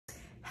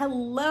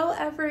Hello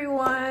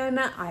everyone,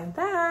 I'm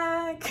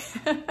back.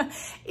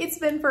 It's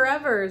been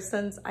forever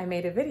since I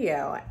made a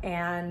video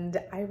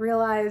and I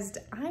realized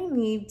I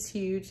need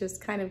to just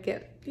kind of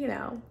get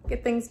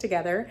things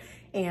together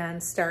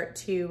and start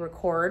to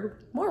record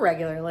more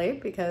regularly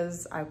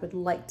because I would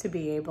like to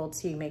be able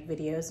to make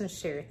videos and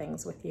share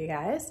things with you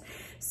guys.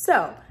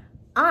 So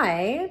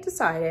I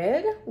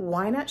decided,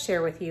 why not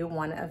share with you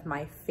one of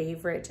my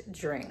favorite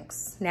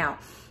drinks? Now,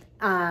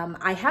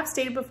 I have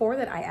stated before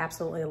that I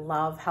absolutely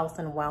love health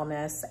and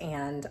wellness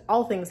and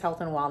all things health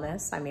and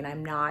wellness. I mean,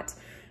 I'm not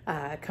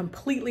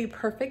completely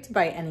perfect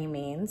by any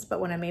means,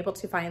 but when I'm able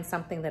to find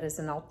something that is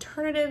an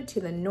alternative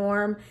to the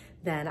norm,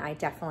 then I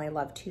definitely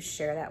love to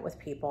share that with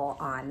people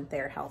on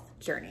their health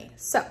journey.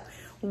 So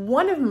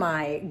one of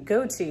my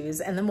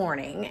go-tos in the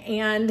morning,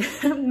 and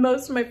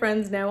most of my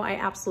friends know I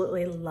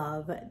absolutely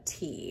love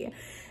tea.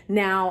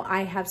 Now,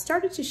 I have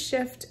started to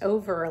shift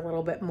over a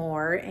little bit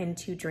more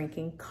into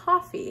drinking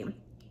coffee.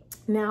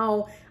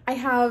 Now, I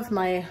have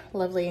my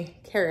lovely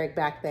Keurig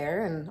back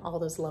there and all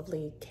those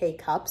lovely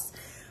K-cups,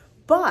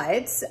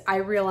 but I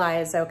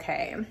realize,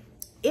 okay,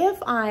 if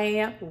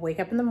I wake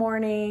up in the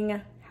morning,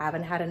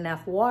 haven't had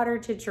enough water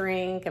to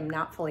drink, I'm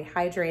not fully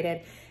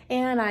hydrated,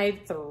 and I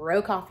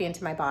throw coffee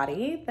into my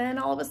body, then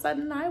all of a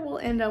sudden I will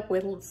end up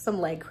with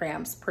some leg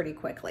cramps pretty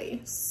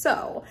quickly.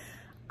 So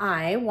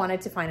I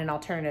wanted to find an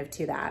alternative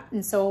to that.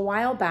 And so a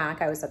while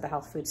back, I was at the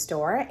health food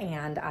store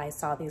and I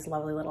saw these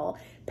lovely little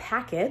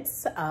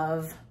packets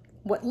of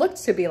what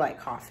looked to be like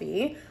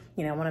coffee.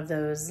 You know, one of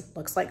those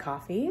looks like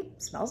coffee,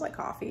 smells like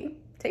coffee,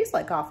 tastes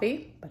like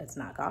coffee, but it's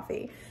not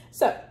coffee.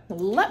 So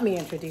let me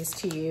introduce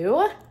to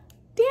you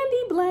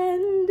Dandy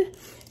Blend.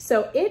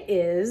 So it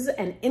is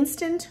an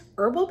instant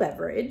herbal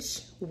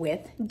beverage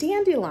with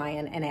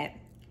dandelion in it.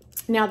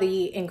 Now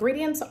the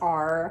ingredients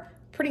are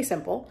pretty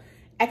simple.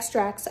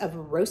 Extracts of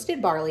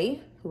roasted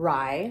barley,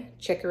 rye,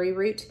 chicory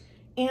root,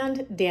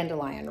 and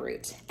dandelion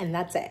root, and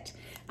that's it.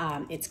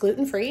 It's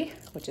gluten-free,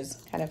 which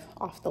is kind of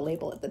off the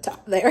label at the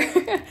top there.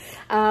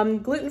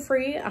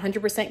 Gluten-free,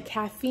 100%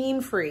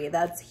 caffeine-free.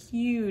 That's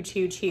huge,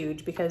 huge,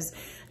 huge because,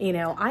 you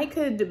know, I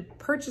could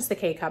purchase the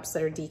K-cups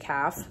that are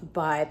decaf,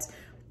 but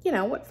you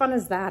know, what fun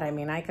is that? I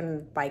mean, I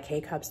can buy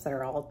K-cups that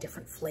are all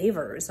different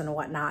flavors and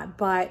whatnot,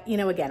 but you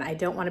know, again, I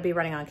don't want to be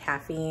running on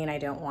caffeine. I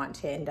don't want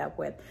to end up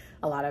with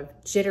a lot of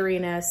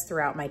jitteriness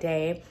throughout my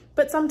day,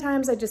 but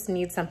sometimes I just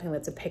need something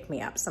that's a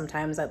pick-me-up.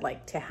 Sometimes I'd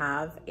like to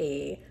have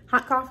a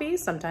hot coffee.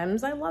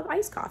 Sometimes I love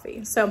iced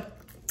coffee. So,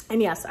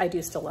 and yes, I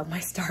do still love my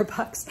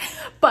Starbucks,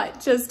 but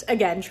just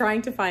again,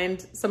 trying to find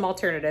some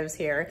alternatives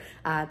here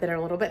that are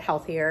a little bit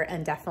healthier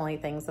and definitely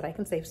things that I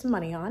can save some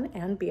money on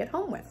and be at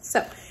home with.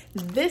 So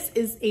this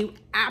is a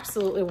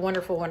absolutely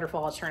wonderful,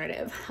 wonderful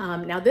alternative.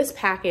 Now this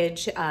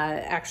package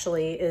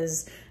actually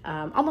is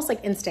almost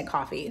like instant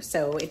coffee.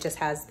 So it just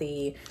has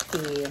the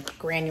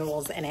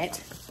granules in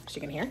it, as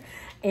you can hear.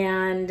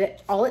 And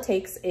all it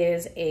takes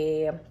is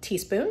a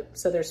teaspoon.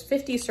 So there's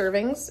 50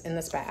 servings in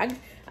this bag.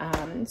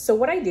 So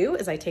what I do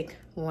is I take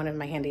one of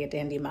my handy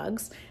dandy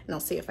mugs and I'll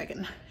see if I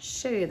can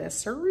show you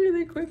this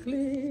really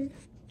quickly.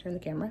 Turn the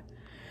camera.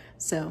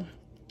 So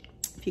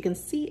if you can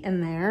see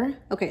in there,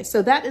 okay,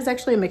 so that is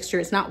actually a mixture.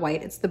 It's not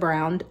white, it's the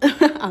brown,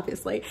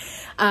 obviously.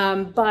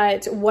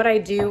 But what I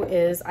do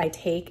is I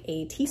take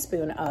a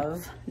teaspoon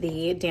of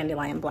the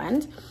dandelion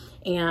blend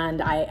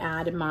and I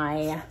add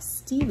my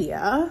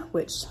Stevia,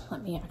 which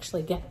let me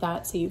actually get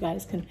that so you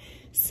guys can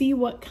see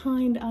what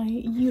kind I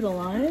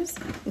utilize,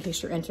 in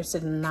case you're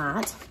interested in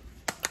that.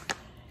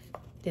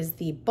 It is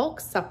the bulk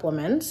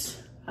supplement,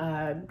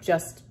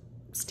 just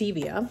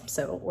Stevia,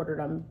 so ordered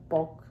on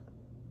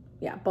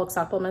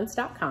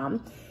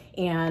bulksupplements.com,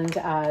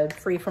 and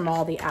free from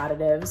all the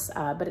additives,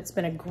 but it's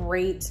been a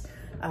great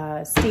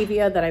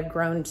Stevia that I've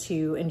grown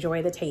to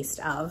enjoy the taste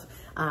of.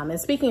 And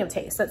speaking of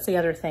taste, that's the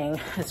other thing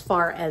as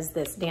far as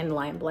this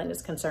dandelion blend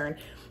is concerned.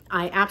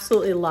 I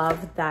absolutely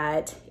love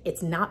that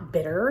it's not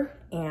bitter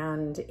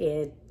and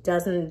it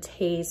doesn't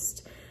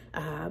taste,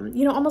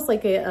 you know, almost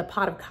like a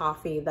pot of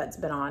coffee that's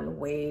been on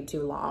way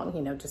too long,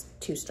 you know, just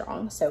too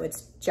strong. So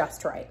it's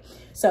just right.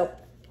 So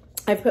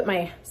I've put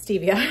my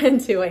Stevia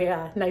into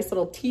a nice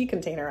little tea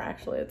container,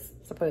 actually, it's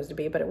supposed to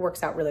be, but it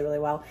works out really, really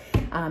well.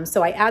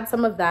 So I add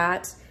some of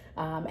that.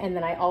 And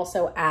then I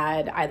also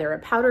add either a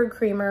powdered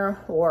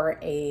creamer or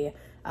a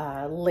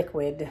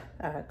liquid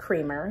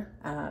creamer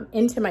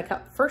into my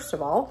cup. First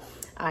of all,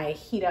 I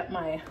heat up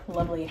my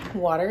lovely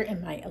water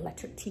in my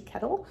electric tea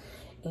kettle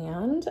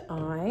and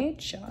I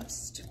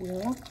just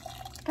will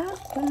add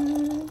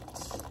that.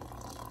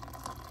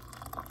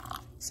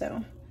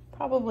 So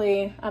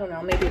probably, I don't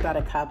know, maybe about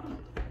a cup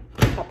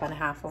and a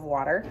half of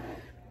water.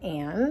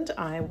 And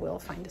I will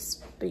find a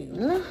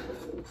spoon,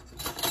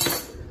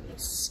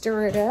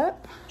 stir it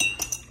up.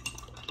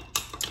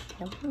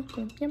 I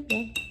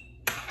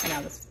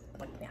know this,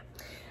 yeah.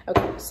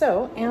 Okay,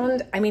 so,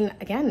 and I mean,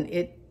 again,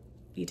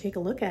 you take a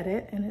look at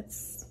it and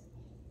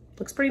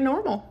looks pretty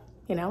normal,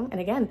 you know?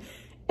 And again,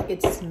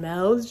 it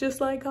smells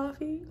just like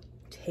coffee,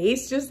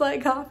 tastes just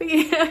like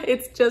coffee.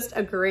 It's just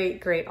a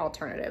great, great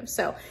alternative.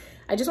 So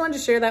I just wanted to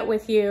share that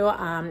with you.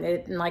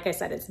 And like I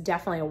said, it's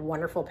definitely a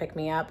wonderful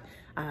pick-me-up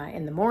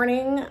in the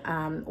morning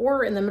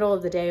or in the middle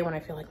of the day when I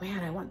feel like,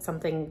 man, I want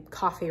something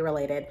coffee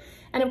related.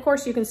 And of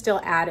course, you can still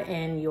add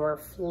in your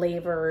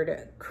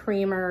flavored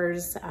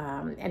creamers,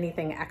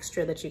 anything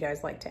extra that you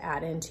guys like to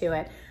add into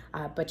it.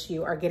 But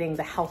you are getting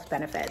the health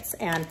benefits.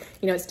 And,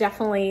 you know, it's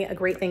definitely a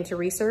great thing to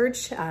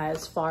research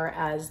as far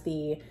as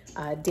the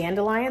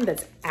dandelion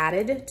that's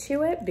added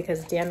to it,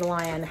 because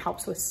dandelion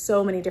helps with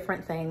so many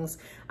different things.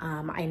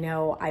 I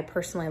know I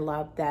personally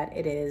love that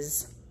it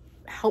is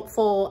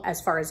helpful as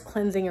far as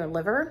cleansing your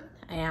liver.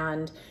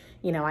 And,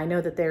 you know, I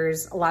know that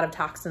there's a lot of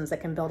toxins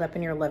that can build up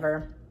in your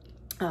liver.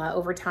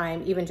 Over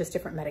time, even just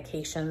different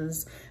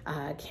medications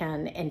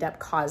can end up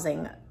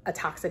causing a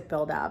toxic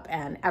buildup,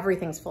 and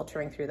everything's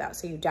filtering through that.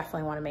 So you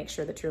definitely want to make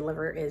sure that your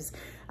liver is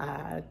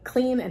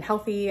clean and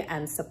healthy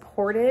and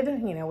supported,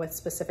 you know, with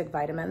specific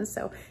vitamins.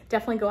 So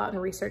definitely go out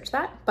and research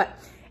that. But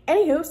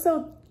anywho,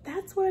 so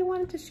that's what I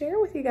wanted to share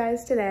with you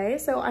guys today.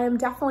 So I am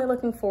definitely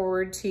looking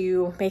forward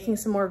to making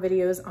some more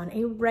videos on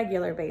a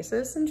regular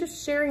basis and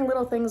just sharing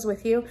little things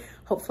with you.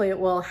 Hopefully it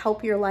will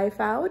help your life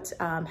out,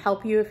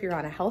 help you if you're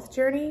on a health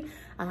journey.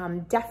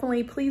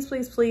 Definitely, please,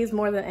 please, please,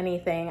 more than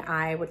anything,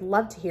 I would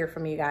love to hear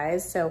from you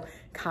guys. So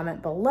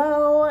comment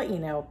below, you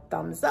know,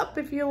 thumbs up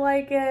if you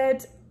like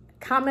it.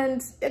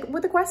 Comment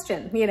with a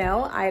question, you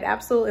know, I'd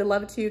absolutely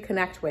love to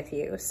connect with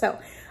you. So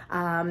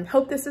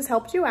hope this has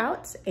helped you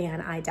out,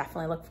 and I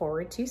definitely look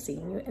forward to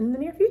seeing you in the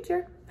near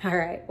future. All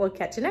right, we'll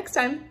catch you next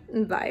time.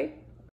 Bye.